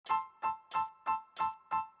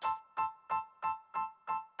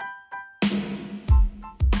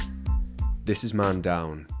This is Man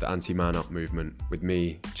Down, the anti-man up movement, with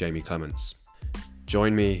me, Jamie Clements.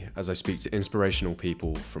 Join me as I speak to inspirational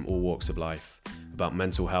people from all walks of life about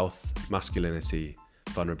mental health, masculinity,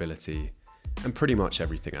 vulnerability, and pretty much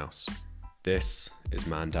everything else. This is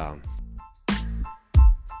Man Down.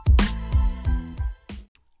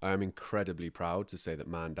 I am incredibly proud to say that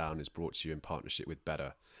Man Down is brought to you in partnership with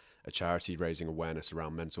Better, a charity raising awareness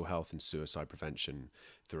around mental health and suicide prevention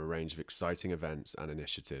through a range of exciting events and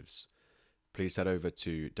initiatives. Please head over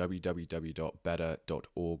to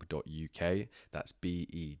www.better.org.uk, that's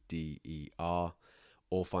BEDER,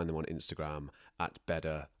 or find them on Instagram at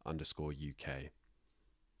better_UK.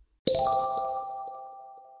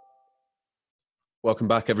 Welcome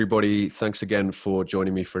back, everybody. Thanks again for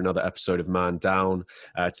joining me for another episode of Man Down.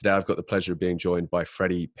 Today, I've got the pleasure of being joined by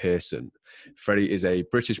Freddie Pearson. Freddie is a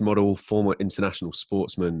British model, former international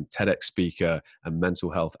sportsman, TEDx speaker, and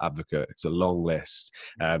mental health advocate. It's a long list.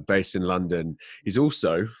 Based in London. He's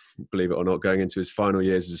also, believe it or not, going into his final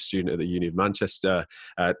years as a student at the Uni of Manchester,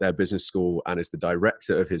 their business school, and is the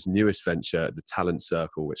director of his newest venture, the Talent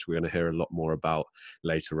Circle, which we're going to hear a lot more about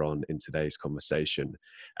later on in today's conversation.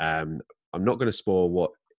 I'm not going to spoil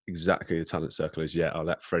what exactly the Talent Circle is yet. I'll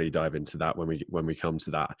let Freddie dive into that when we come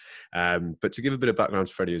to that. But to give a bit of background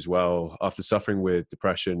to Freddie as well, after suffering with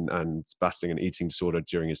depression and battling an eating disorder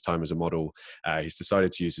during his time as a model, he's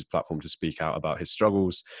decided to use his platform to speak out about his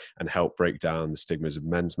struggles and help break down the stigmas of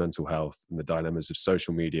men's mental health and the dilemmas of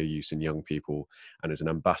social media use in young people, and as an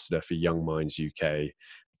ambassador for Young Minds UK,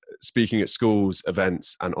 speaking at schools,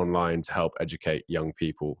 events, and online to help educate young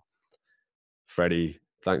people. Freddie,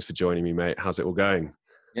 thanks for joining me, mate. How's it all going?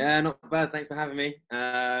 Yeah, not bad. Thanks for having me.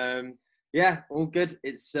 Yeah, all good.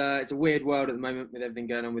 It's a weird world at the moment with everything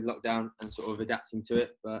going on with lockdown and sort of adapting to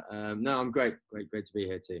it. But no, I'm great. Great to be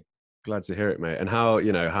here too. Glad to hear it, mate. And how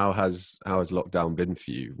has lockdown been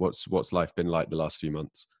for you? What's life been like the last few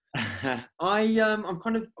months? I'm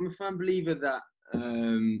a firm believer that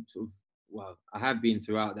I have been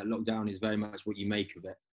throughout that lockdown is very much what you make of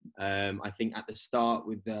it. I think at the start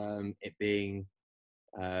with it being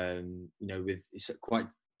with quite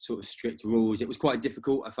sort of strict rules, it was quite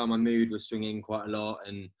difficult. I found my mood was swinging quite a lot,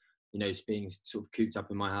 and being sort of cooped up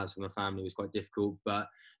in my house with my family was quite difficult. But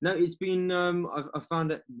no, it's been I've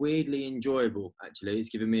found it weirdly enjoyable. Actually, it's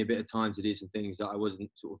given me a bit of time to do some things that I wasn't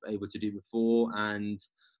sort of able to do before, and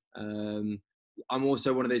I'm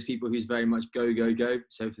also one of those people who's very much go.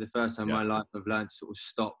 So for the first time in my life, I've learned to sort of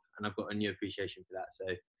stop, and I've got a new appreciation for that. So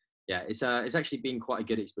yeah, it's actually been quite a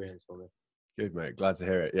good experience for me. Good, mate. Glad to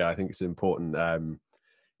hear it. Yeah, I think it's an important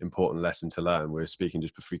lesson to learn. We were speaking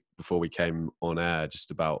just before we came on air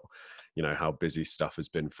just about, how busy stuff has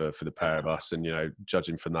been for the pair of us. And,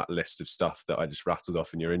 judging from that list of stuff that I just rattled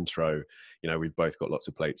off in your intro, we've both got lots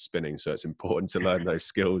of plates spinning. So it's important to learn those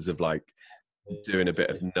skills of like doing a bit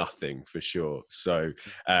of nothing for sure. So,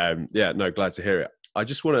 glad to hear it. I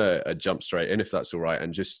just want to jump straight in, if that's all right.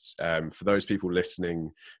 And just for those people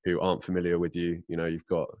listening who aren't familiar with you, you've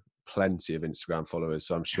got plenty of Instagram followers,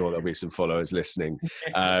 so I'm sure there'll be some followers listening.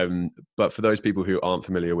 But for those people who aren't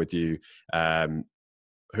familiar with you,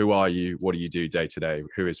 who are you? What do you do day to day?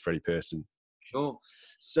 Who is Freddie Pearson? Sure.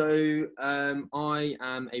 So I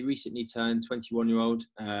am a recently turned 21-year-old.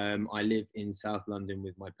 I live in South London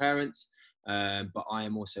with my parents, but I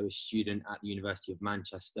am also a student at the University of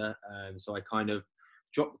Manchester. So I kind of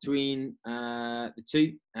drop between the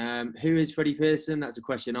two. Who is Freddie Pearson? That's a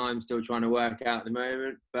question I'm still trying to work out at the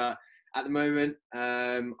moment. But at the moment,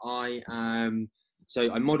 I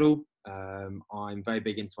model. I'm very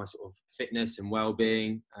big into my sort of fitness and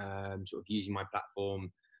well-being, sort of using my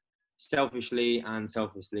platform selfishly and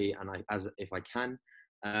selflessly, and if I can.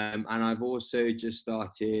 And I've also just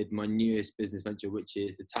started my newest business venture, which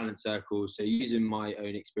is the Talent Circle. So using my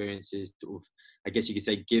own experiences to, sort of, I guess you could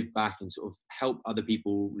say, give back and sort of help other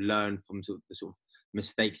people learn from sort of the sort of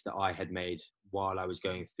mistakes that I had made while I was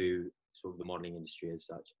going through sort of the modeling industry as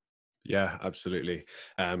such. Yeah, absolutely.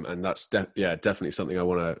 And that's definitely something I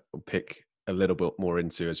want to pick a little bit more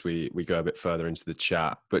into as we go a bit further into the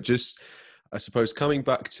chat. But just, I suppose, coming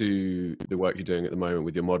back to the work you're doing at the moment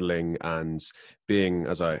with your modeling and being,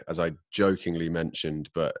 as I jokingly mentioned,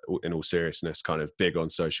 but in all seriousness, kind of big on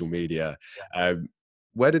social media.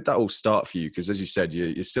 Where did that all start for you? Because as you said,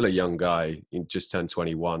 you're still a young guy. You just turned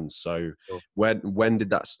 21. So Sure. when did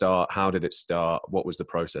that start? How did it start? What was the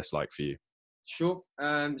process like for you? Sure.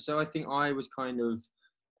 So I think I was kind of,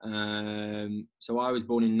 so I was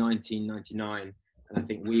born in 1999, and I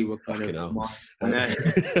think we were kind of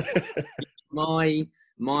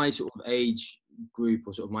my sort of age group,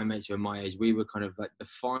 or sort of my mates who are my age. We were kind of like the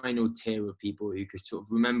final tier of people who could sort of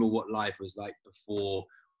remember what life was like before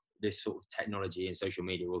this sort of technology and social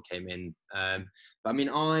media all came in. But I mean,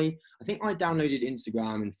 I think I downloaded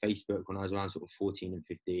Instagram and Facebook when I was around sort of 14 and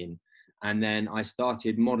 15. And then I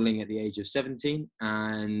started modeling at the age of 17,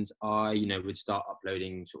 and I, would start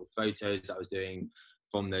uploading sort of photos that I was doing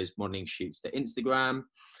from those modeling shoots to Instagram.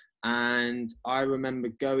 And I remember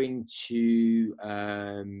going to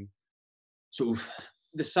sort of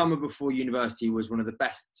the summer before university was one of the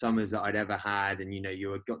best summers that I'd ever had. And,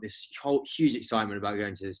 you got this whole huge excitement about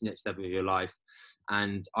going to this next step of your life.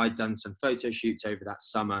 And I'd done some photo shoots over that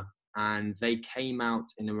summer, and they came out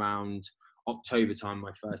in around October time,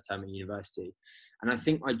 my first term at university. And I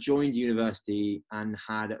think I joined university and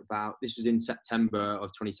this was in September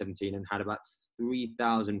of 2017, and had about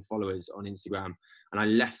 3,000 followers on Instagram. And I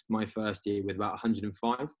left my first year with about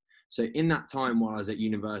 105. So in that time while I was at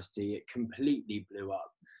university, it completely blew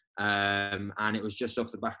up. And it was just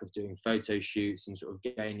off the back of doing photo shoots and sort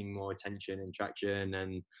of gaining more attention and traction.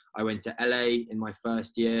 And I went to LA in my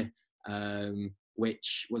first year,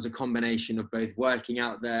 which was a combination of both working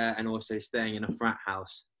out there and also staying in a frat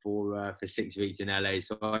house for 6 weeks in LA.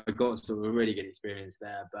 So I got sort of a really good experience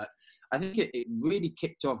there. But I think it really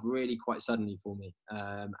kicked off really quite suddenly for me.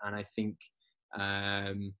 And I think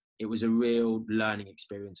it was a real learning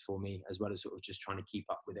experience for me, as well as sort of just trying to keep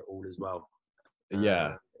up with it all as well.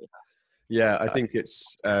 Yeah, I think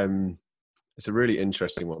it's a really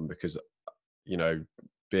interesting one because,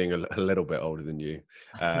 being a little bit older than you,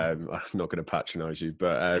 I'm not going to patronize you,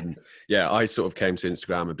 but I sort of came to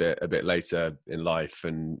Instagram a bit later in life,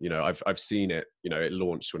 and I've seen it. It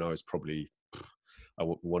launched when I was probably, I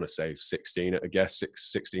want to say 16, I guess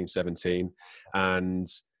 16, 17, and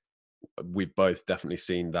we've both definitely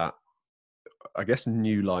seen that, I guess,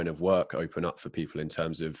 new line of work open up for people in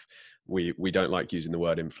terms of we don't like using the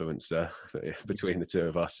word influencer between the two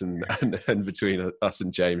of us and between us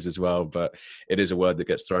and James as well, but it is a word that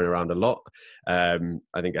gets thrown around a lot. I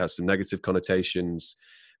think it has some negative connotations,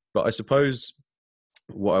 but I suppose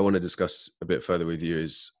what I want to discuss a bit further with you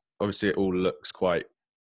is, obviously it all looks quite,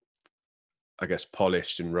 I guess,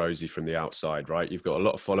 polished and rosy from the outside, right? You've got a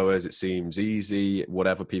lot of followers. It seems easy,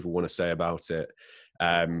 whatever people want to say about it.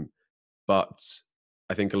 But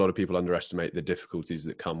I think a lot of people underestimate the difficulties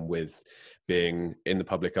that come with being in the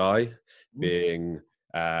public eye, being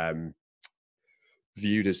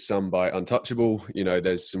viewed as somebody untouchable.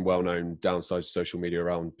 There's some well-known downsides of social media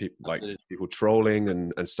around people trolling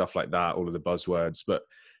and stuff like that, all of the buzzwords. But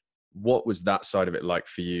what was that side of it like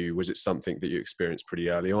for you? Was it something that you experienced pretty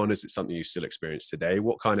early on? Is it something you still experience today?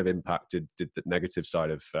 What kind of impact did the negative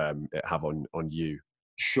side of it have on you?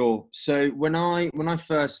 Sure. So when I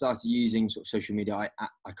first started using sort of social media,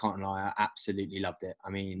 I can't lie, I absolutely loved it.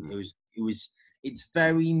 I mean, it's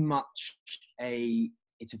very much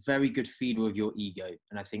it's a very good feeder of your ego.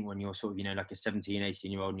 And I think when you're sort of, like a 17,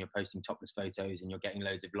 18-year-old and you're posting topless photos and you're getting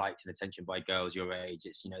loads of likes and attention by girls your age,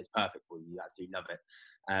 it's, it's perfect for you. You absolutely love it.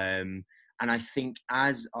 And I think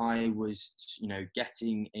as I was,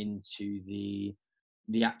 getting into the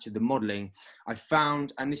modeling, I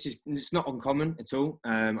found, and it's not uncommon at all.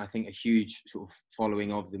 I think a huge sort of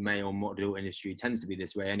following of the male model industry tends to be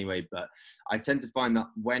this way anyway, but I tend to find that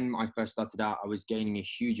when I first started out, I was gaining a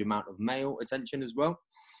huge amount of male attention as well.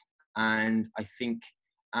 And I think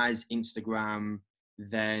as Instagram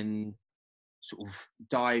then sort of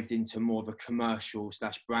dived into more of a commercial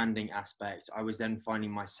 / branding aspect, I was then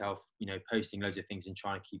finding myself, posting loads of things and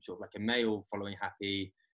trying to keep sort of like a male following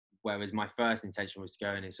happy. Whereas my first intention was to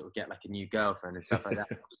go in and sort of get like a new girlfriend and stuff like that.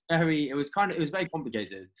 It was very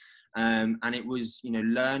complicated. And it was,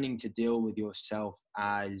 learning to deal with yourself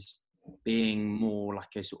as being more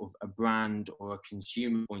like a sort of a brand or a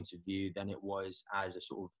consumer point of view than it was as a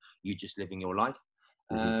sort of you just living your life.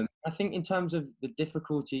 I think in terms of the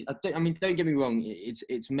difficulty, don't get me wrong,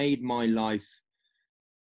 it's made my life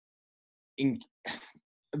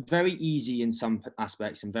very easy in some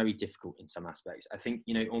aspects and very difficult in some aspects. I think,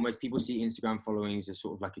 almost people see Instagram followings as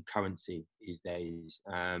sort of like a currency these days.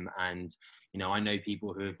 And, I know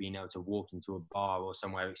people who have been able to walk into a bar or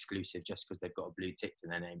somewhere exclusive just because they've got a blue tick to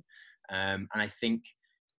their name. And I think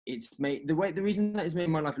it's made the reason that it's made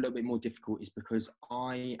my life a little bit more difficult is because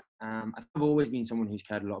I've always been someone who's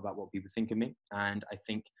cared a lot about what people think of me. And I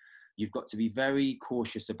think you've got to be very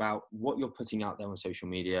cautious about what you're putting out there on social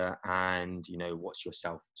media and, what's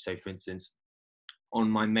yourself. So for instance, on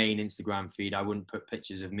my main Instagram feed, I wouldn't put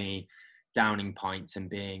pictures of me downing pints and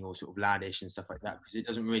being all sort of laddish and stuff like that, because it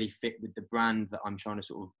doesn't really fit with the brand that I'm trying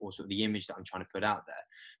to or the image that I'm trying to put out there.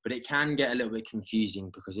 But it can get a little bit confusing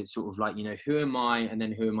because it's sort of like, who am I? And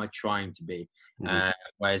then who am I trying to be? Hmm.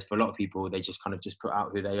 Whereas for a lot of people, they just kind of just put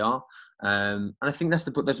out who they are. And I think that's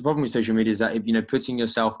the problem with social media, is that, you know, putting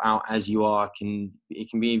yourself out as you are can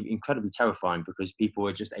be incredibly terrifying, because people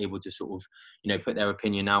are just able to sort of, you know, put their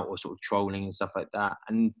opinion out, or sort of trolling and stuff like that.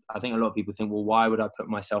 And I think a lot of people think, well, why would I put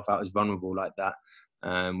myself out as vulnerable like that,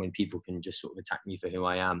 when people can just sort of attack me for who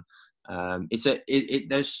I am?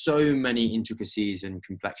 There's so many intricacies and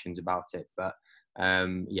complexions about it, but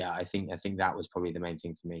yeah, I think that was probably the main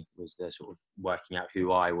thing for me, was the sort of working out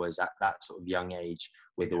who I was at that sort of young age,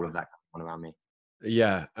 with all of that going on around me.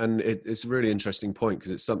 Yeah, and it's a really interesting point,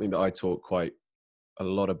 because it's something that I talk quite a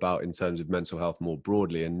lot about in terms of mental health more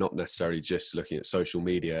broadly, and not necessarily just looking at social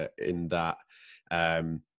media, in that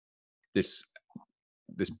um, this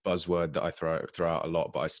this buzzword that I throw out a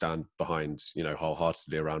lot, but I stand behind, you know,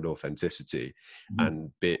 wholeheartedly, around authenticity, Mhm.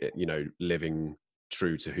 and you know, living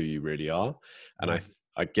true to who you really are. And Yeah.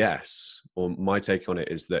 I guess, or my take on it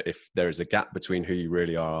is that if there is a gap between who you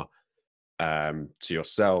really are, to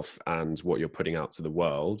yourself, and what you're putting out to the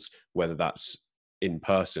world, whether that's in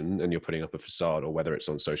person and you're putting up a facade, or whether it's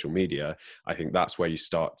on social media, I think that's where you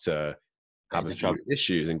start to Get have a into few trouble.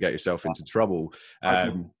 issues and get yourself into trouble. I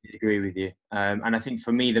completely agree with you. And I think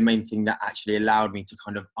for me, the main thing that actually allowed me to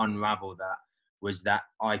kind of unravel that was that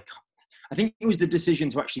I think it was the decision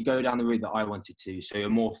to actually go down the route that I wanted to. So a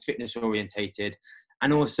more fitness orientated.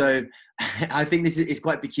 And also, I think this is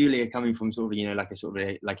quite peculiar coming from sort of, you know, like a sort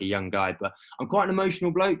of like a young guy, but I'm quite an emotional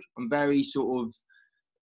bloke. I'm very sort of,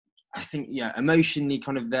 I think, yeah, emotionally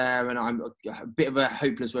kind of there, and I'm a bit of a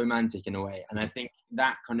hopeless romantic in a way. And I think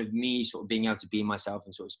that kind of me sort of being able to be myself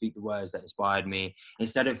and sort of speak the words that inspired me,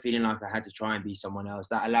 instead of feeling like I had to try and be someone else,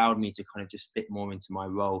 that allowed me to kind of just fit more into my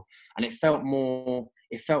role. And it felt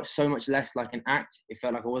so much less like an act. It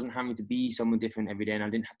felt like I wasn't having to be someone different every day, and I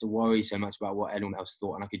didn't have to worry so much about what anyone else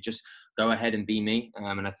thought, and I could just go ahead and be me.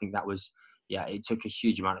 And I think that was, yeah, it took a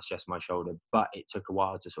huge amount of stress on my shoulder, but it took a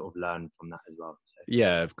while to sort of learn from that as well. So.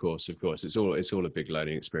 Yeah, of course, of course. It's all a big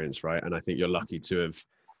learning experience, right? And I think you're lucky to have,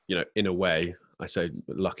 you know, in a way, I say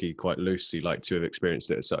lucky quite loosely, like to have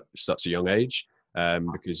experienced it at such a young age,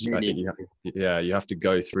 because I think Really, you have to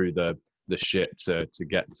go through the shit to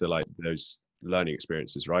get to like those learning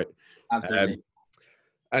experiences, right? absolutely. Um,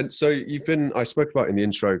 and so I spoke about in the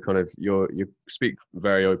intro, kind of you speak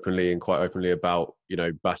very openly and quite openly about, you know,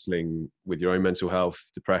 battling with your own mental health,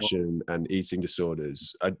 depression, and eating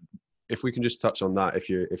disorders. If we can just touch on that, if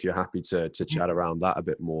you're happy to chat around that a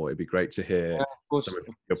bit more, it'd be great to hear Of some course. of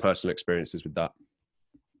your personal experiences with that.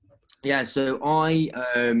 Yeah. So I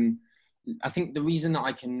think the reason that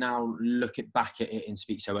I can now back at it and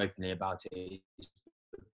speak so openly about it is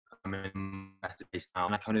I'm in a better place now,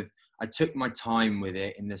 and I took my time with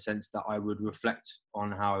it, in the sense that I would reflect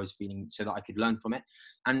on how I was feeling so that I could learn from it.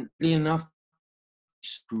 And really enough,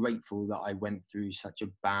 just grateful that I went through such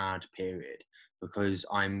a bad period, because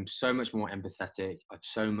I'm so much more empathetic. I'm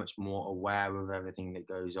so much more aware of everything that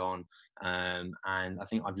goes on. And I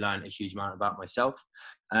think I've learned a huge amount about myself.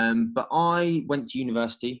 But I went to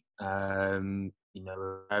university, you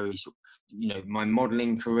know, very you know, my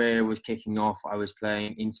modeling career was kicking off. I was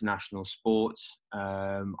playing international sports.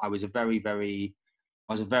 I was a very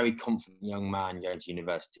confident young man going to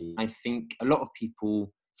university. I think for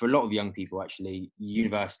a lot of young people, actually,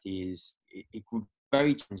 university is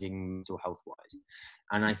very challenging mental health wise.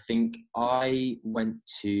 And I think I went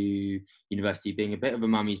to university being a bit of a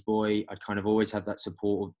mummy's boy. I'd kind of always had that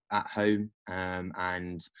support at home,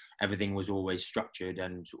 and everything was always structured,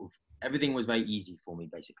 and sort of everything was very easy for me,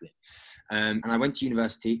 basically. And I went to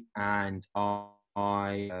university, and a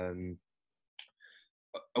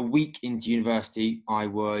week into university, I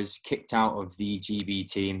was kicked out of the GB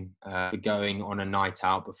team for going on a night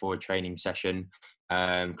out before a training session,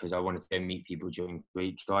 because I wanted to go meet people during the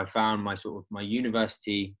week. So I found my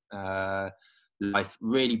university life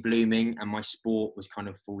really blooming, and my sport was kind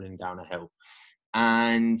of falling down a hill.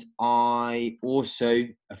 And I also,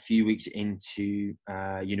 a few weeks into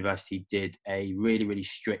university, did a really, really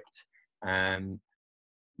strict um,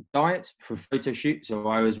 diet for a photo shoot. So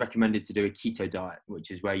I was recommended to do a keto diet,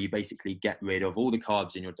 which is where you basically get rid of all the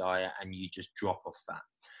carbs in your diet and you just drop off fat.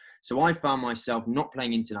 So I found myself not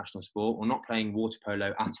playing international sport, or not playing water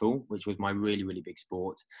polo at all, which was my really, really big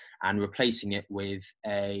sport, and replacing it with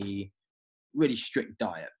a really strict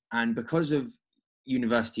diet. And because of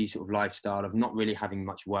university sort of lifestyle of not really having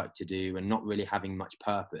much work to do and not really having much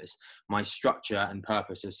purpose, my structure and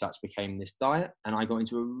purpose as such became this diet. And I got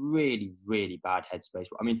into a really, really bad headspace.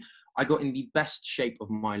 I mean, I got in the best shape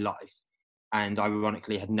of my life, and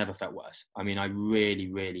ironically had never felt worse. I mean, I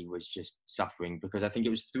really, really was just suffering, because I think it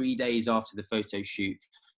was 3 days after the photo shoot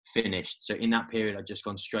finished. So in that period, I'd just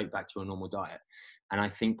gone straight back to a normal diet. And I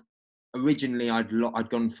think originally I'd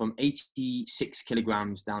gone from 86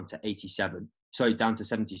 kilograms down to 87. Sorry, down to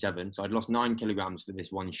 77. So I'd lost 9 kilograms for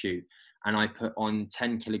this one shoot. And I put on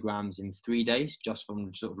 10 kilograms in 3 days just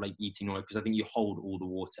from sort of like eating oil, because I think you hold all the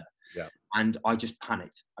water. Yeah. And I just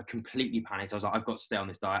panicked. I completely panicked. I was like, I've got to stay on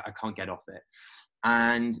this diet. I can't get off it.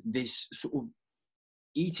 And this sort of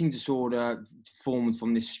eating disorder formed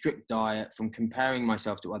from this strict diet, from comparing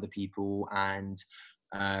myself to other people and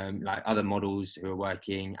like other models who are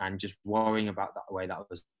working, and just worrying about that way that I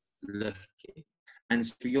was looking. And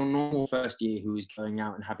for your normal first year who is going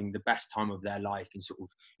out and having the best time of their life and sort of,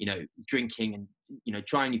 you know, drinking and, you know,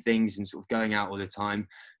 trying new things and sort of going out all the time,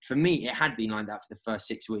 for me, it had been like that for the first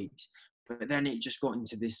 6 weeks. But then it just got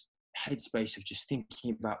into this headspace of just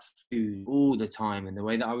thinking about food all the time and the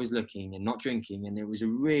way that I was looking and not drinking. And it was a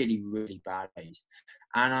really, really bad phase.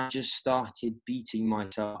 And I just started beating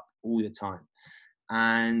myself up all the time.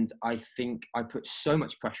 And I think I put so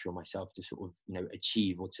much pressure on myself to sort of, you know,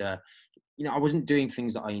 achieve, or to, you know, I wasn't doing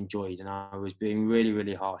things that I enjoyed, and I was being really,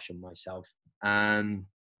 really harsh on myself. And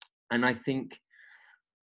I think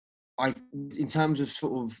in terms of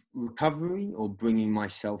sort of recovery or bringing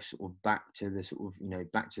myself sort of back to the sort of, you know,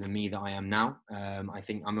 back to the me that I am now, I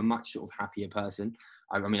think I'm a much sort of happier person.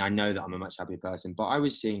 I mean, I know that I'm a much happier person, but I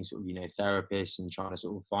was seeing sort of, you know, therapists and trying to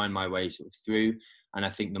sort of find my way sort of through. And I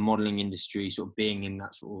think the modeling industry, sort of being in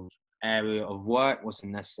that sort of area of work,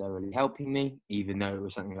 wasn't necessarily helping me, even though it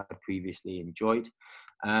was something that I previously enjoyed.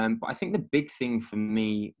 But I think the big thing for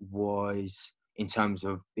me was, in terms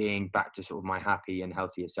of being back to sort of my happy and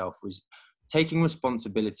healthier self, was taking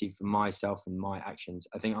responsibility for myself and my actions.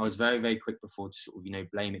 I think I was very, very quick before to sort of, you know,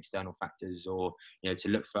 blame external factors, or, you know, to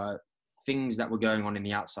look for things that were going on in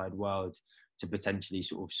the outside world to potentially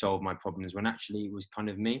sort of solve my problems, when actually it was kind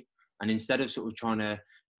of me. And instead of sort of trying to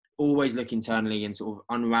always look internally and sort of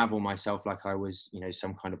unravel myself like I was, you know,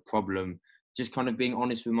 some kind of problem, just kind of being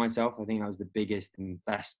honest with myself, I think that was the biggest and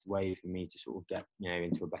best way for me to sort of get, you know,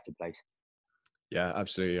 into a better place. Yeah,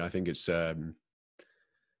 absolutely. I think it's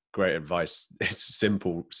great advice. It's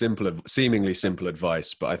seemingly simple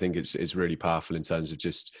advice, but I think it's really powerful in terms of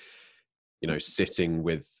just, you know, sitting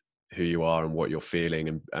with who you are and what you're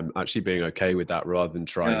feeling, and actually being okay with that, rather than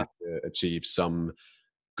trying to achieve some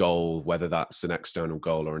goal, whether that's an external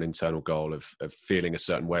goal or an internal goal of feeling a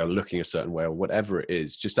certain way or looking a certain way or whatever it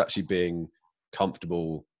is. Just actually being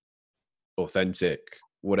comfortable, authentic,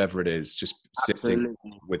 whatever it is, just sitting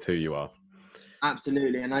Absolutely. with who you are.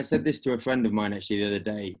 Absolutely. And I said this to a friend of mine actually the other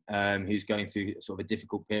day, who's going through sort of a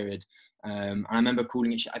difficult period. And I remember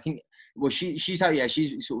calling it, I think, well, she's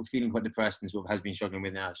sort of feeling quite depressed and sort of has been struggling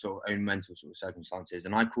with her sort of own mental sort of circumstances.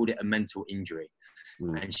 And I called it a mental injury.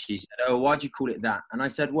 And she said, "Oh, why'd you call it that?" And I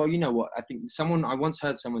said, "Well, you know what? I think I once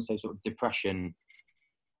heard someone say sort of depression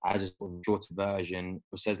as a sort of shorter version,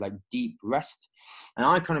 which says like deep rest." And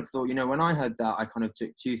I kind of thought, you know, when I heard that, I kind of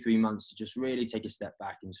took 2-3 months to just really take a step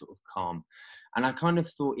back and sort of calm. And I kind of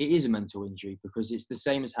thought it is a mental injury, because it's the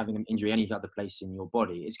same as having an injury any other place in your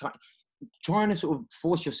body. It's kind of trying to sort of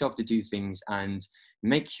force yourself to do things and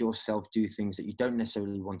make yourself do things that you don't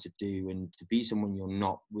necessarily want to do, and to be someone you're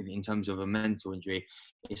not, with in terms of a mental injury.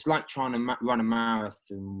 It's like trying to run a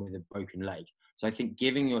marathon with a broken leg. So I think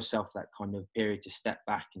giving yourself that kind of period to step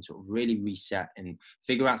back and sort of really reset and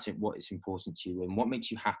figure out what is important to you and what makes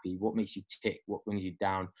you happy, what makes you tick, what brings you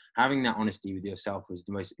down, having that honesty with yourself was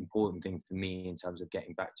the most important thing for me in terms of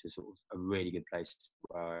getting back to sort of a really good place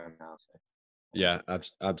where I am now. So. Yeah,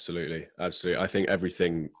 absolutely. Absolutely. I think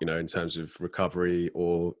everything, you know, in terms of recovery,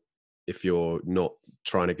 or if you're not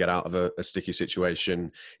trying to get out of a sticky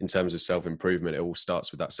situation, in terms of self-improvement, it all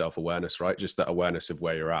starts with that self-awareness, right? Just that awareness of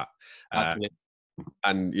where you're at.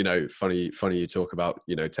 And, you know, funny you talk about,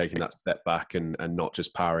 you know, taking that step back and not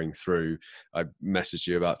just powering through. I messaged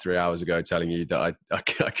you about 3 hours ago telling you that I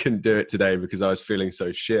couldn't do it today because I was feeling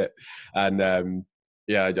so shit. And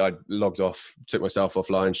yeah, I logged off, took myself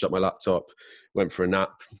offline, shut my laptop, went for a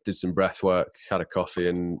nap, did some breath work, had a coffee,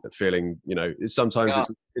 and feeling, you know, sometimes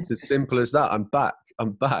it's as simple as that. I'm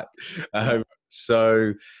back.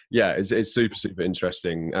 So yeah, it's super, super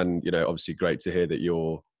interesting. And, you know, obviously great to hear that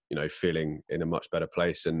you're, you know, feeling in a much better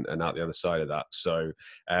place and out the other side of that. So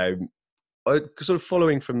sort of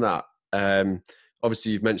following from that,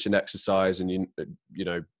 obviously you've mentioned exercise, and you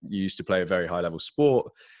know, you used to play a very high level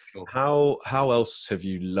sport. Sure. How else have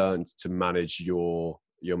you learned to manage your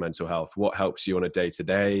mental health? What helps you on a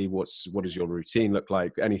day-to-day? What does your routine look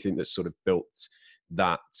like? Anything that's sort of built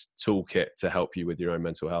that toolkit to help you with your own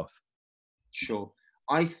mental health? Sure.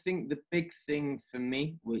 I think the big thing for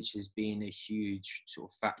me, which has been a huge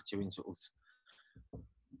sort of factor in sort of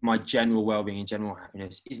my general well-being and general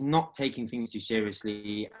happiness is not taking things too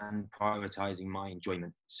seriously and prioritizing my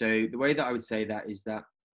enjoyment. So the way that I would say that is that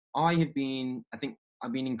I think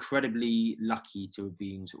I've been incredibly lucky to have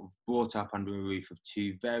been sort of brought up under a roof of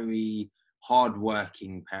two very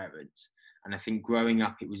hardworking parents. And I think growing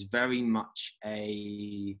up, it was very much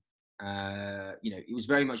it was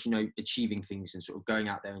very much, achieving things and sort of going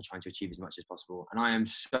out there and trying to achieve as much as possible. And I am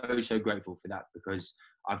so grateful for that, because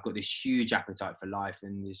I've got this huge appetite for life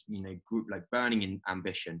and this, group like burning in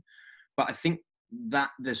ambition. But I think that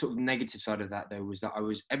the sort of negative side of that, though, was that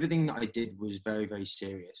everything that I did was very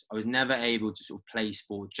serious. I was never able to sort of play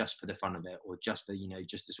sport just for the fun of it, or just for,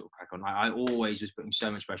 just to sort of crack on. I always was putting so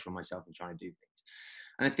much pressure on myself and trying to do things.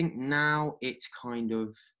 And I think now it's kind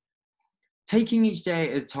of taking each day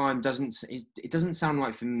at a time it doesn't sound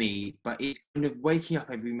right for me, but it's kind of waking up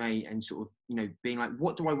every day and sort of, being like,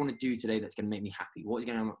 what do I want to do today that's going to make me happy? What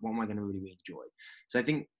am I going to really enjoy? So I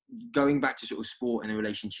think going back to sort of sport and a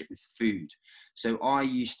relationship with food. So I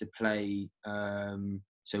used to play,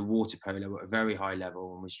 water polo at a very high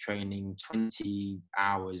level and was training 20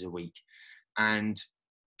 hours a week. And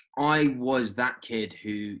I was that kid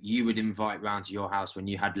who you would invite round to your house when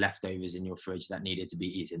you had leftovers in your fridge that needed to be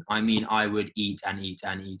eaten. I mean, I would eat and eat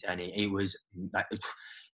and eat and eat. It was like,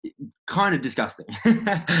 kind of disgusting.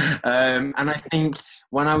 And I think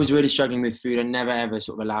when I was really struggling with food, I never ever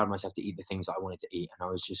sort of allowed myself to eat the things that I wanted to eat. And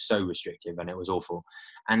I was just so restrictive, and it was awful.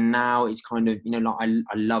 And now it's kind of, I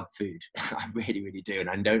love food. I really do. And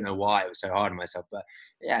I don't know why I was so hard on myself. But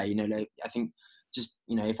yeah, I think just,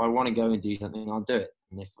 if I want to go and do something, I'll do it.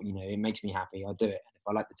 And if, it makes me happy, I'll do it. And if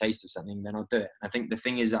I like the taste of something, then I'll do it. And I think the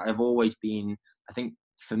thing is that I think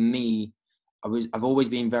for me, I've always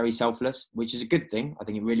been very selfless, which is a good thing. I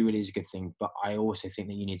think it really is a good thing. But I also think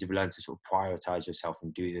that you need to learn to sort of prioritize yourself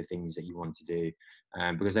and do the things that you want to do.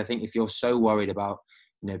 Because I think if you're so worried about,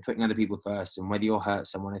 putting other people first, and whether you'll hurt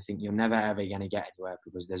someone, I think you're never ever going to get anywhere,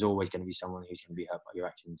 because there's always going to be someone who's going to be hurt by your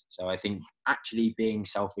actions. So I think actually being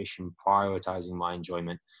selfish and prioritizing my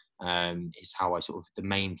enjoyment is how the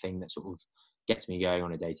main thing that sort of gets me going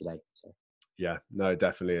on a day to day. So yeah, no,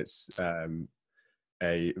 definitely, it's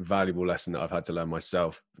a valuable lesson that I've had to learn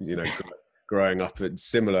myself. Growing up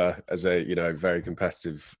similar as a very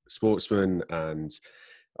competitive sportsman, and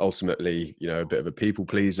ultimately a bit of a people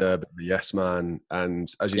pleaser, a bit of a yes man. And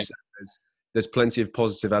as you said, there's plenty of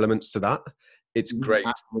positive elements to that. It's great.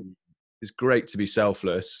 Absolutely. It's great to be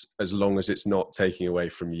selfless, as long as it's not taking away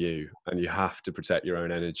from you, and you have to protect your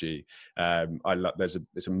own energy.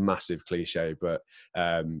 It's a massive cliche, but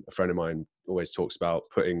a friend of mine always talks about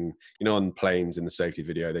putting, on planes in the safety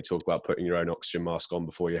video, they talk about putting your own oxygen mask on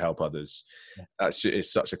before you help others.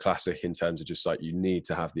 It's such a classic in terms of just like, you need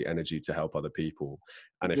to have the energy to help other people.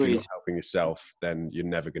 And if you're not helping yourself, then you're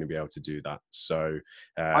never going to be able to do that. So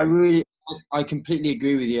I completely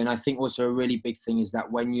agree with you. And I think also a really big thing is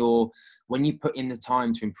that when you put in the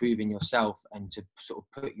time to improve in yourself and to sort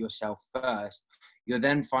of put yourself first, you're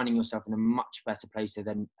then finding yourself in a much better place to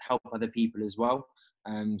then help other people as well.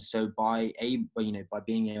 So by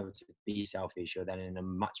being able to be selfish, you're then in a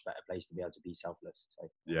much better place to be able to be selfless. So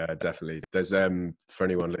yeah, definitely. There's for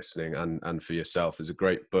anyone listening and for yourself, there's a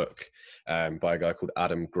great book by a guy called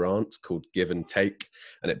Adam Grant called Give and Take,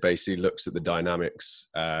 and it basically looks at the dynamics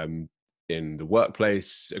in the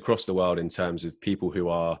workplace across the world in terms of people who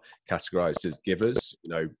are categorized as givers,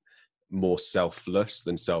 more selfless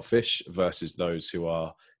than selfish, versus those who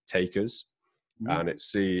are takers. And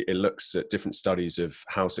it looks at different studies of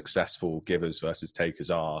how successful givers versus takers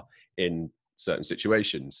are in certain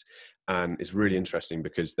situations. And it's really interesting,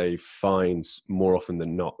 because they find more often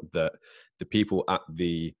than not that the people at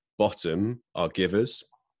the bottom are givers.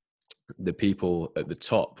 The people at the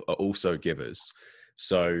top are also givers.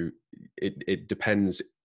 So it depends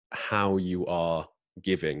how you are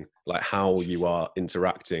giving, like how you are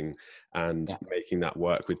interacting and making that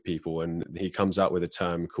work with people. And he comes out with a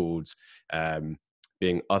term called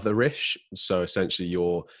being otherish. So essentially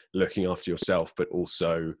you're looking after yourself, but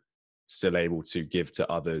also still able to give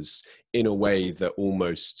to others in a way that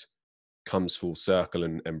almost comes full circle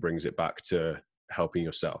and brings it back to helping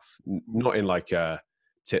yourself. Not in like a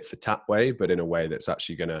tit for tat way, but in a way that's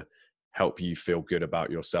actually going to help you feel good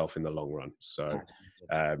about yourself in the long run. So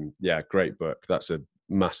great book. That's a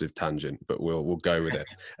massive tangent, but we'll go with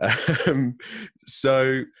it.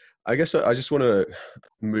 So I guess I just want to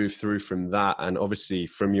move through from that, and obviously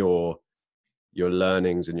from your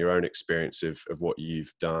learnings and your own experience of what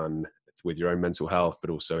you've done with your own mental health, but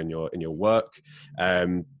also in your work.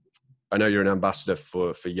 I know you're an ambassador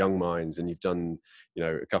for Young Minds, and you've done,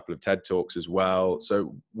 a couple of TED Talks as well.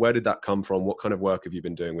 So where did that come from? What kind of work have you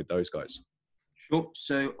been doing with those guys? Sure.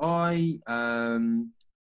 So I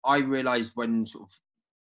realised when sort of,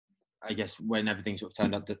 I guess when everything sort of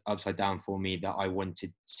turned upside down for me, that I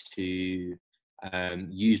wanted to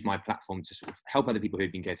use my platform to sort of help other people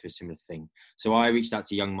who've been going through a similar thing. So I reached out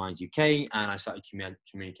to Young Minds UK and I started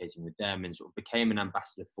communicating with them and sort of became an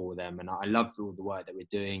ambassador for them. And I loved all the work that we're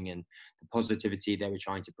doing and the positivity they were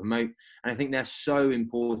trying to promote. And I think they're so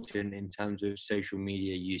important in terms of social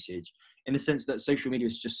media usage, in the sense that social media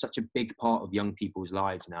is just such a big part of young people's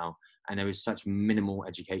lives now. And there is such minimal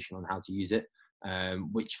education on how to use it,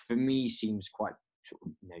 which for me seems quite sort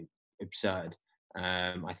of, absurd.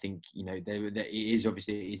 I think, there it is,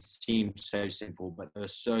 obviously it seems so simple, but there are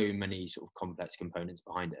so many sort of complex components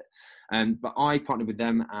behind it. But I partnered with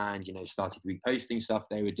them and, started reposting stuff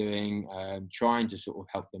they were doing, trying to sort of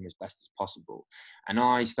help them as best as possible. And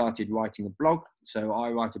I started writing a blog. So I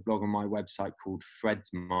write a blog on my website called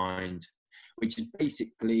Fred's Mind, which is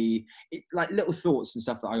basically like little thoughts and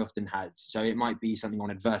stuff that I often had. So it might be something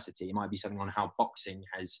on adversity. It might be something on how boxing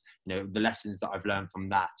has, the lessons that I've learned from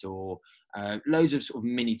that, or loads of sort of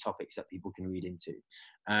mini topics that people can read into.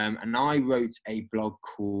 And I wrote a blog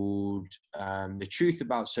called The Truth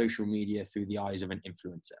About Social Media Through the Eyes of an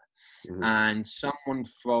Influencer. Mm-hmm. And someone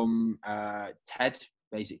from TED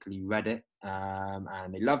basically read it,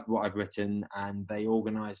 and they loved what I've written, and they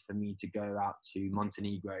organized for me to go out to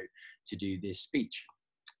Montenegro to do this speech.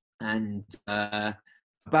 And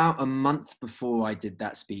about a month before I did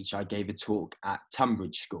that speech, I gave a talk at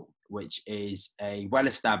Tunbridge School, which is a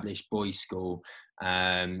well-established boys' school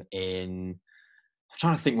I'm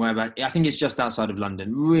trying to think where, but I think it's just outside of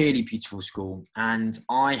London. Really beautiful school. And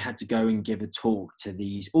I had to go and give a talk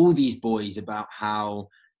to all these boys about how,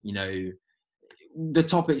 the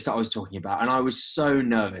topics that I was talking about. And I was so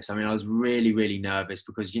nervous. I mean, I was really, really nervous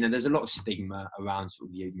because, there's a lot of stigma around sort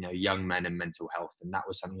of, young men and mental health. And that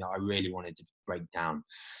was something that I really wanted to break down.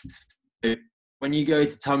 When you go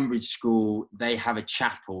to Tunbridge School, they have a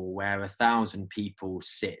chapel where 1,000 people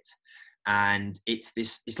sit. And it's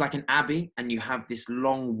like an abbey, and you have this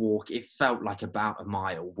long walk. It felt like about a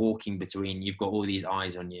mile walking between, you've got all these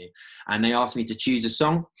eyes on you. And they asked me to choose a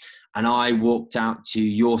song, and I walked out to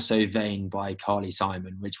You're So Vain by Carly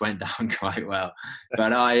Simon, which went down quite well.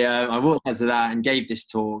 But I walked out to that and gave this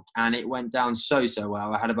talk, and it went down so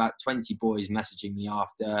well. I had about 20 boys messaging me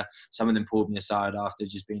after. Some of them pulled me aside after,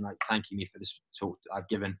 just being like, thanking me for this talk that I've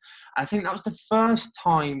given. I think that was the first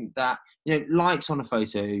time that, likes on a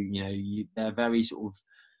photo, they're very sort of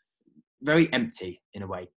very empty in a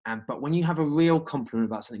way. But when you have a real compliment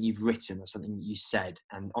about something you've written or something that you said,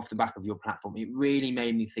 and off the back of your platform, it really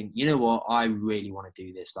made me think, you know what, I really want to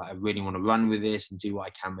do this. Like, I really want to run with this and do what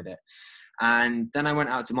I can with it. And then I went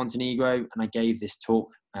out to Montenegro and I gave this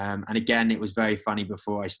talk. And again, it was very funny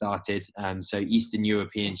before I started. So Eastern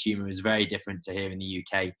European humour is very different to here in the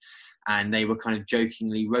UK. And they were kind of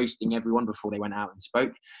jokingly roasting everyone before they went out and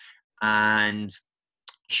spoke. And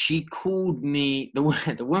she called me,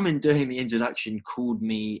 the woman doing the introduction called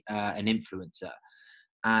me an influencer.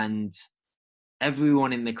 And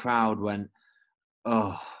everyone in the crowd went,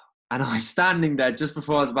 oh. And I was standing there just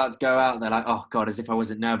before I was about to go out there, like, oh God, as if I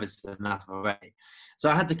wasn't nervous enough already. So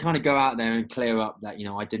I had to kind of go out there and clear up that,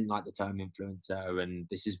 I didn't like the term influencer and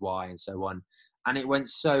this is why and so on. And it went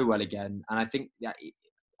so well again. And I think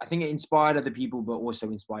it inspired other people, but also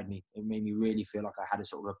inspired me. It made me really feel like I had a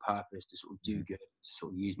sort of a purpose to sort of do good, to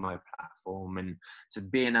sort of use my platform and to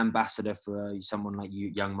be an ambassador for someone like you,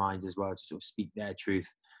 Young Minds, as well, to sort of speak their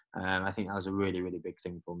truth. I think that was a really, really big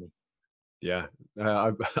thing for me. Yeah,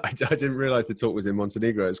 I didn't realise the talk was in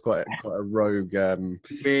Montenegro. It's quite a rogue.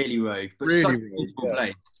 Really rogue, but really such a rogue, beautiful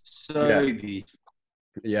place. So beautiful.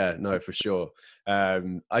 Yeah, no, for sure. I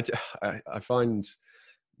find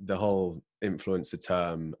the whole influencer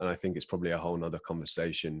term, and I think it's probably a whole nother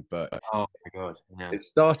conversation, but oh my God, yeah. It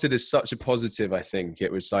started as such a positive. I think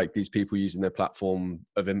it was like these people using their platform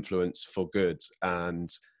of influence for good.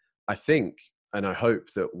 And I think, and I hope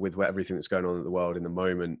that with everything that's going on in the world in the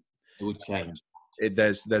moment, it would change.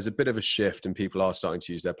 There's a bit of a shift and people are starting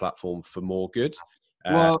to use their platform for more good.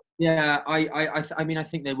 Well, yeah, I mean, I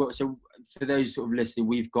think they will. So for those sort of listening,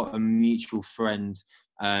 we've got a mutual friend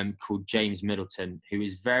called James Middleton, who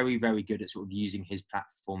is very, very good at sort of using his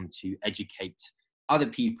platform to educate other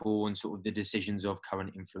people on sort of the decisions of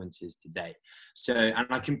current influencers today. So, and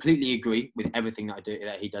I completely agree with everything that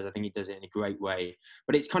he does. I think he does it in a great way.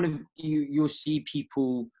 But it's kind of, you'll see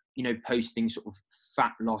people, posting sort of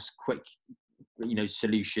fat loss, quick,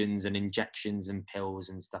 solutions and injections and pills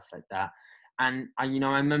and stuff like that. And I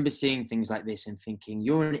remember seeing things like this and thinking,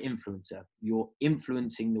 you're an influencer. You're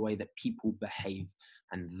influencing the way that people behave.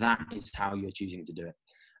 And that is how you're choosing to do it.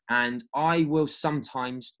 And I will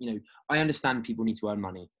sometimes, I understand people need to earn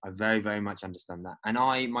money. I very, very much understand that. And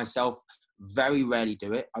I myself very rarely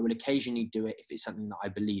do it. I will occasionally do it if it's something that I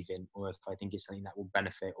believe in, or if I think it's something that will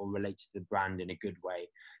benefit or relate to the brand in a good way.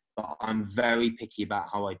 But I'm very picky about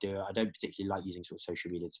how I do it. I don't particularly like using sort of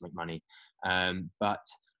social media to make money. But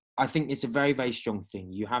I think it's a very, very strong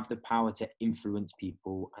thing. You have the power to influence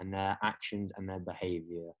people and their actions and their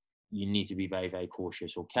behavior. You need to be very, very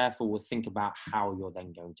cautious or careful, or think about how you're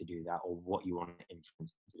then going to do that, or what you want to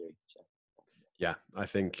influence them to do. So. Yeah, I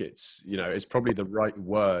think it's probably the right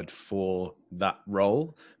word for that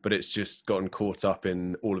role, but it's just gotten caught up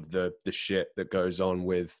in all of the shit that goes on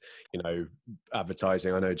with,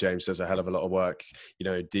 advertising. I know James does a hell of a lot of work,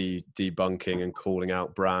 debunking and calling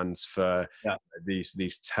out brands for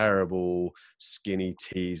these terrible skinny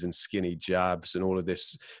teas and skinny jabs and all of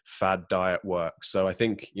this fad diet work. So I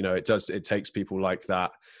think, it takes people like that,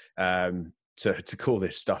 to call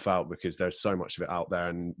this stuff out, because there's so much of it out there,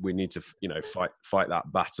 and we need to fight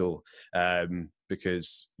that battle,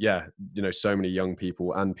 because so many young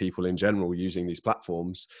people and people in general using these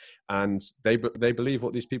platforms, and they believe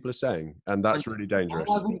what these people are saying, and that's really dangerous.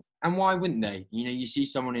 And why wouldn't they? You see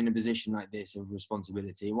someone in a position like this of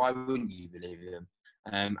responsibility, why wouldn't you believe them?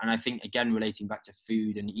 And I think, again, relating back to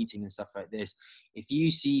food and eating and stuff like this, if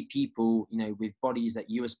you see people with bodies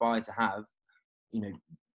that you aspire to have,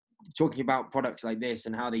 talking about products like this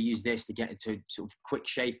and how they use this to get into sort of quick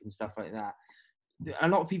shape and stuff like that, a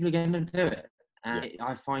lot of people are going to do it. And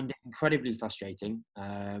I find it incredibly frustrating.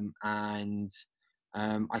 And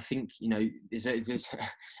I think, there's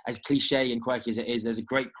as cliche and quirky as it is, there's a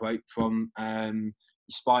great quote from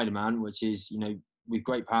Spider-Man, which is, with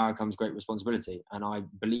great power comes great responsibility. And I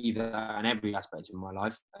believe that in every aspect of my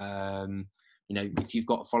life. If you've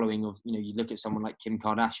got a following of, you look at someone like Kim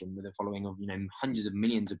Kardashian with a following of, hundreds of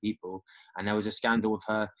millions of people, and there was a scandal of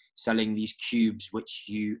her selling these cubes which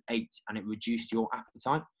you ate and it reduced your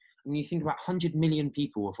appetite. And you think about 100 million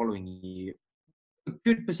people are following you. A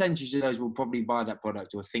good percentage of those will probably buy that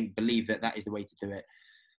product or believe that is the way to do it.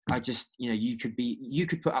 I just, you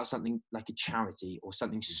could put out something like a charity or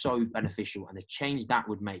something so beneficial, and the change that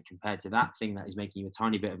would make compared to that thing that is making you a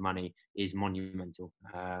tiny bit of money is monumental.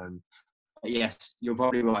 Yes, you're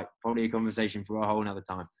probably right. Probably a conversation for a whole nother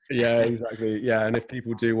time. Yeah, exactly. Yeah, and if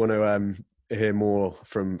people do want to hear more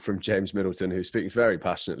from James Middleton, who speaks very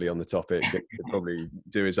passionately on the topic, and could probably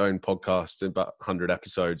do his own podcast, about 100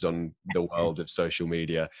 episodes on the world of social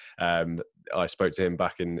media. I spoke to him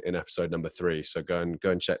back in episode number 3, so go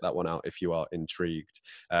and check that one out if you are intrigued.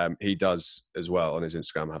 He does as well on his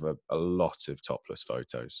Instagram have a lot of topless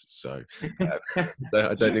photos, so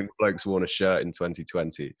I don't think blokes worn a shirt in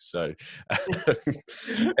 2020. So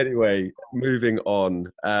anyway, moving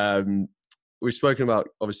on. We've spoken about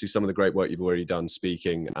obviously some of the great work you've already done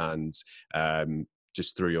speaking and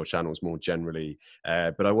just through your channels more generally.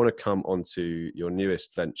 But I want to come on to your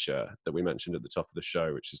newest venture that we mentioned at the top of the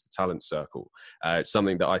show, which is the Talent Circle. It's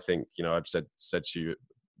something that I think, I've said to you,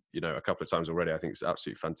 a couple of times already. I think it's an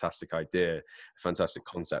absolutely fantastic idea, a fantastic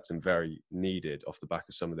concept, and very needed off the back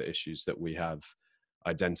of some of the issues that we have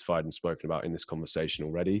identified and spoken about in this conversation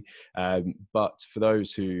already. But for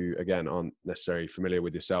those who, again, aren't necessarily familiar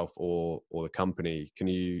with yourself or the company, can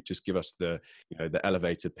you just give us the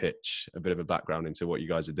elevator pitch, a bit of a background into what you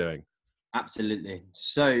guys are doing? Absolutely.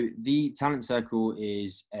 So the Talent Circle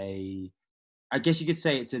is I guess you could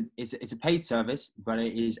say it's a paid service, but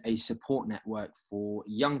it is a support network for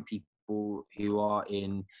young people who are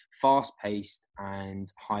in fast-paced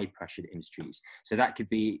and high-pressured industries. So that could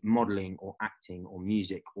be modeling or acting or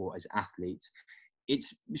music or as athletes.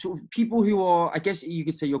 It's sort of people who are, I guess you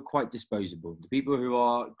could say, you're quite disposable. The people who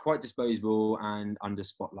are quite disposable and under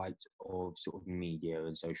spotlight of sort of media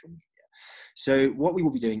and social media. So what we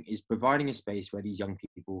will be doing is providing a space where these young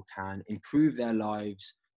people can improve their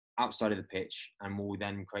lives outside of the pitch, and will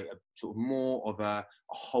then create a sort of more of a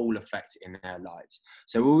whole effect in their lives.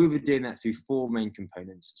 So we'll be doing that through 4 main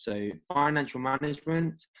components. So financial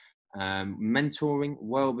management, mentoring,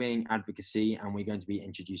 wellbeing, advocacy, and we're going to be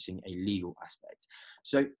introducing a legal aspect.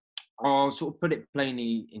 So I'll sort of put it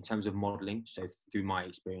plainly in terms of modeling. So through my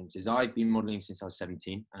experiences, I've been modeling since I was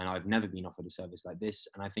 17, and I've never been offered a service like this.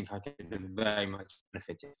 And I think I could very much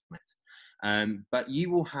benefit from it. But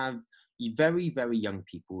you will have very, very young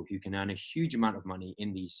people who can earn a huge amount of money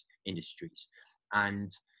in these industries.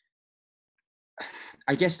 And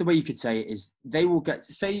I guess the way you could say it is they will get,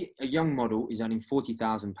 say a young model is earning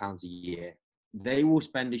 £40,000 a year. they will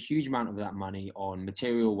spend a huge amount of that money on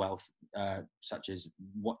material wealth, such as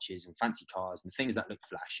watches and fancy cars and things that look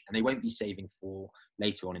flash, and they won't be saving for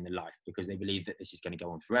later on in their life because they believe that this is going to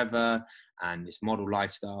go on forever, and this model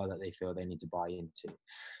lifestyle that they feel they need to buy into.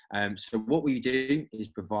 So what we do is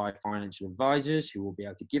provide financial advisors who will be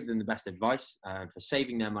able to give them the best advice for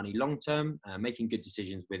saving their money long term, making good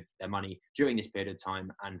decisions with their money during this period of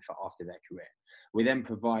time and for after their career. We then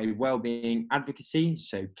provide wellbeing advocacy,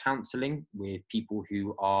 so counselling with people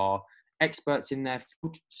who are experts in their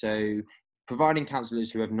field. So providing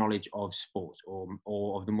counsellors who have knowledge of sport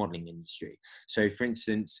or of the modelling industry. So, for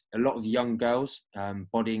instance, a lot of young girls,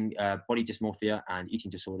 body dysmorphia and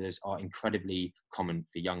eating disorders are incredibly common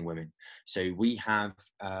for young women. So we have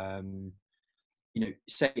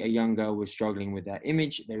say a young girl was struggling with their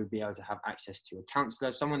image, they would be able to have access to a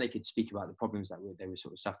counsellor, someone they could speak about the problems that they were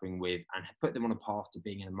sort of suffering with, and put them on a path to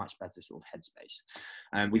being in a much better sort of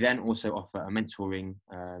headspace. We then also offer a mentoring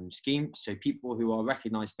scheme, so people who are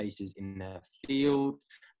recognised faces in their field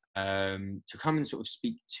to come and sort of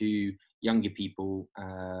speak to younger people,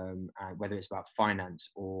 whether it's about finance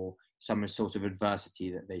or some sort of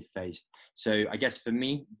adversity that they faced. So I guess for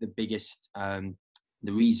me,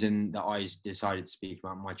 the reason that I decided to speak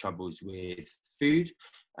about my troubles with food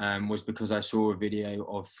was because I saw a video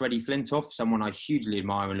of Freddie, someone I hugely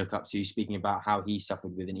admire and look up to, speaking about how he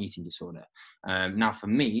suffered with an eating disorder. Now, for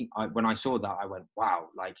me, when I saw that, I went, wow,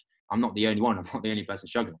 like, I'm not the only one. I'm not the only person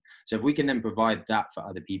struggling. So if we can then provide that for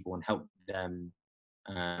other people and help them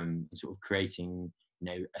sort of creating,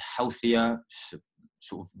 a healthier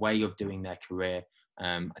sort of way of doing their career,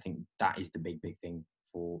 I think that is the big thing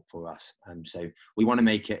for us. So we want to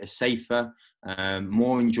make it a safer,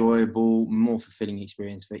 more enjoyable, more fulfilling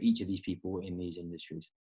experience for each of these people in these industries.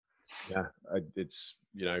 Yeah, it's,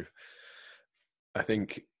 I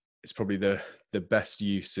think it's probably the best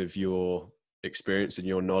use of your experience and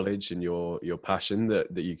your knowledge and your passion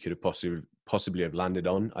that you could have possibly have landed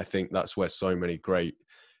on. I think that's where so many great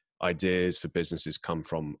ideas for businesses come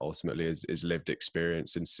from, ultimately, is lived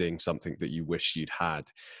experience and seeing something that you wish you'd had.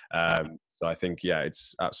 So I think, yeah,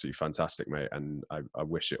 it's absolutely fantastic, mate, and I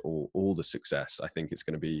wish it all the success. I think it's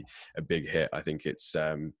going to be a big hit. I think it's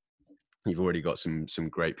you've already got some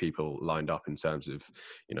great people lined up in terms of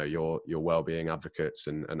your well-being advocates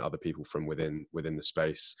and other people from within the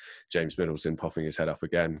space. James Middleton popping his head up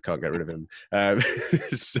again, can't get rid of him. Yeah.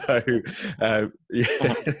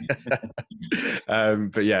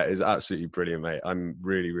 But yeah, it's absolutely brilliant, mate. I'm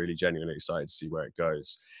really, really genuinely excited to see where it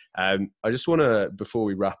goes. I just want to, before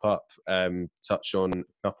we wrap up, touch on a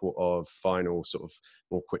couple of final sort of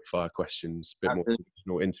more quick fire questions, a bit more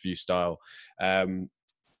traditional interview style.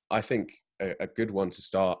 I think a good one to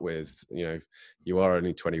start with, you are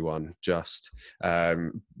only 21, just.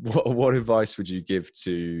 What advice would you give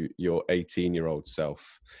to your 18-year-old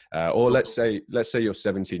self? Or let's say your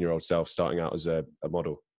 17-year-old self starting out as a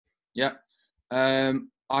model? Yeah.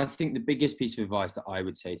 I think the biggest piece of advice that I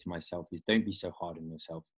would say to myself is don't be so hard on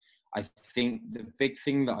yourself. I think the big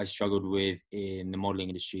thing that I struggled with in the modeling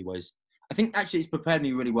industry was, I think actually it's prepared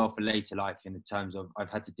me really well for later life in the terms of I've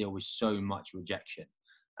had to deal with so much rejection.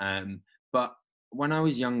 But when I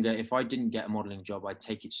was younger, if I didn't get a modeling job, I'd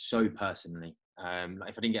take it so personally. Like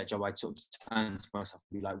if I didn't get a job, I'd sort of turn to myself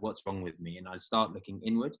and be like, what's wrong with me? And I'd start looking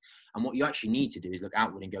inward. And what you actually need to do is look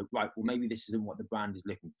outward and go, right, well, maybe this isn't what the brand is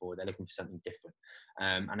looking for. They're looking for something different.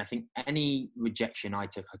 And I think any rejection I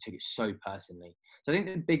took it so personally. So I think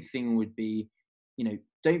the big thing would be,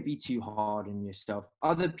 don't be too hard on yourself.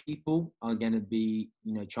 Other people are going to be,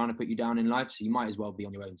 trying to put you down in life. So you might as well be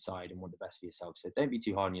on your own side and want the best for yourself. So don't be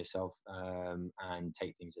too hard on yourself, and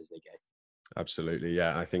take things as they go. Absolutely.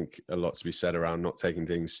 Yeah. I think a lot to be said around not taking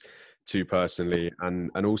things too personally.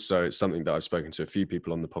 And also it's something that I've spoken to a few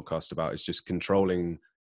people on the podcast about, is just controlling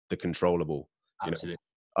the controllable. Absolutely.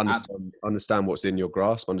 Understand what's in your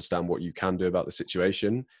grasp, understand what you can do about the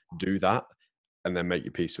situation, do that, and then make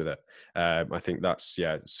your peace with it. I think that's,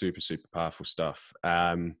 super, super powerful stuff.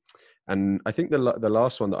 And I think the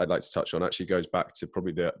last one that I'd like to touch on actually goes back to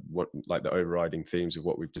probably the overriding themes of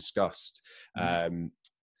what we've discussed.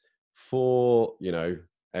 For,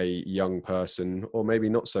 a young person, or maybe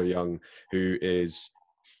not so young, who is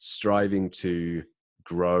striving to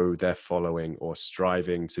grow their following or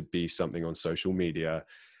striving to be something on social media,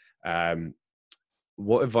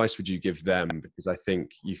 what advice would you give them? Because I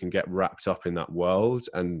think you can get wrapped up in that world,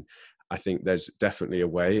 and I think there's definitely a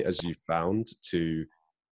way, as you've found, to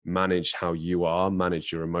manage how you are,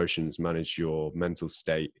 manage your emotions, manage your mental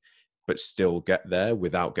state, but still get there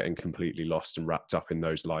without getting completely lost and wrapped up in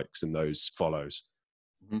those likes and those follows.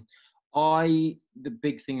 The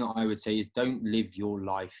big thing that I would say is don't live your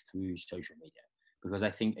life through social media, because I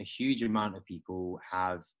think a huge amount of people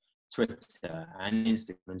have Twitter and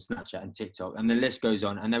Instagram and Snapchat and TikTok, and the list goes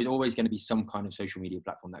on. And there's always going to be some kind of social media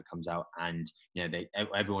platform that comes out, and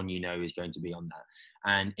everyone is going to be on that,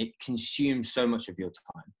 and it consumes so much of your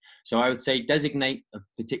time. So I would say designate a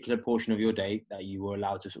particular portion of your day that you will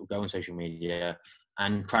allow to sort of go on social media,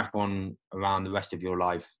 and crack on around the rest of your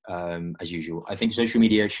life as usual. I think social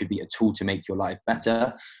media should be a tool to make your life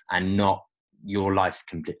better and not your life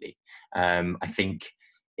completely. I think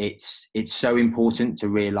it's so important to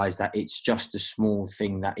realize that it's just a small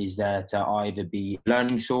thing that is there to either be a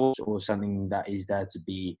learning source or something that is there to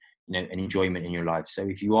be, an enjoyment in your life. So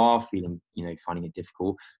if you are feeling, finding it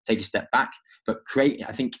difficult, take a step back, but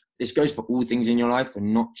I think this goes for all things in your life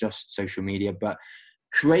and not just social media, but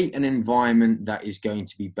create an environment that is going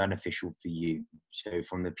to be beneficial for you. So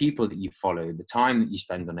from the people that you follow, the time that you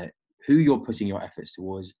spend on it, who you're putting your efforts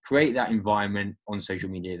towards, create that environment on social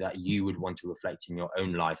media that you would want to reflect in your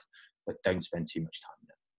own life, but don't spend too much time in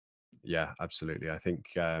it. Yeah, absolutely. I think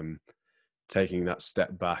taking that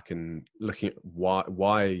step back and looking at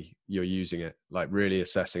why you're using it, like really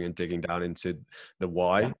assessing and digging down into the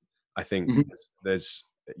why. Yeah. I think there's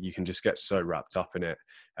you can just get so wrapped up in it.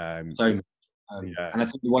 And I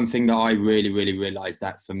think the one thing that I really, really realized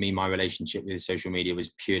that for me, my relationship with social media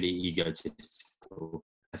was purely egotistical.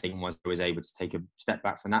 I think once I was able to take a step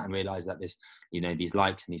back from that and realize that this, these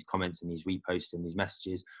likes and these comments and these reposts and these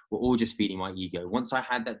messages were all just feeding my ego. Once I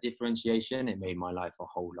had that differentiation, it made my life a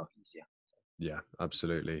whole lot easier. Yeah,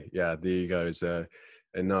 absolutely. Yeah, the ego is a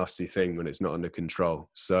nasty thing when it's not under control.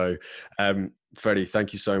 So, Freddie,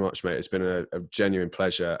 thank you so much, mate. It's been a genuine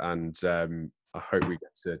pleasure, and I hope we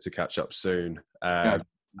get to catch up soon. Thank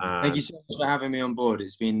you so much for having me on board.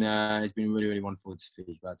 It's been really, really wonderful to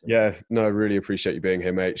speak about it. Yeah, no, I really appreciate you being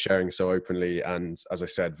here, mate, sharing so openly. And as I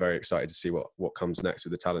said, very excited to see what comes next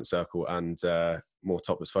with the Talent Circle and more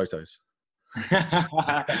topless photos.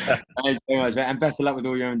 Thanks so much, mate. And best of luck with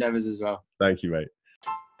all your endeavours as well. Thank you, mate.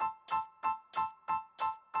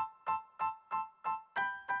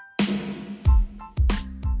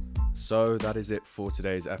 So that is it for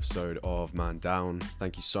today's episode of Man Down.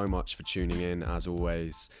 Thank you so much for tuning in. As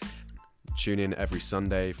always, tune in every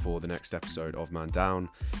Sunday for the next episode of Man Down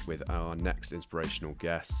with our next inspirational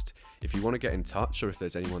guest. If you want to get in touch, or if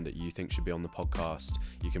there's anyone that you think should be on the podcast,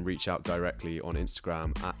 you can reach out directly on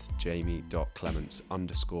Instagram at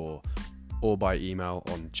jamie.clements_, or by email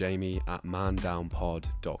on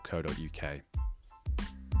jamie@mandownpod.co.uk.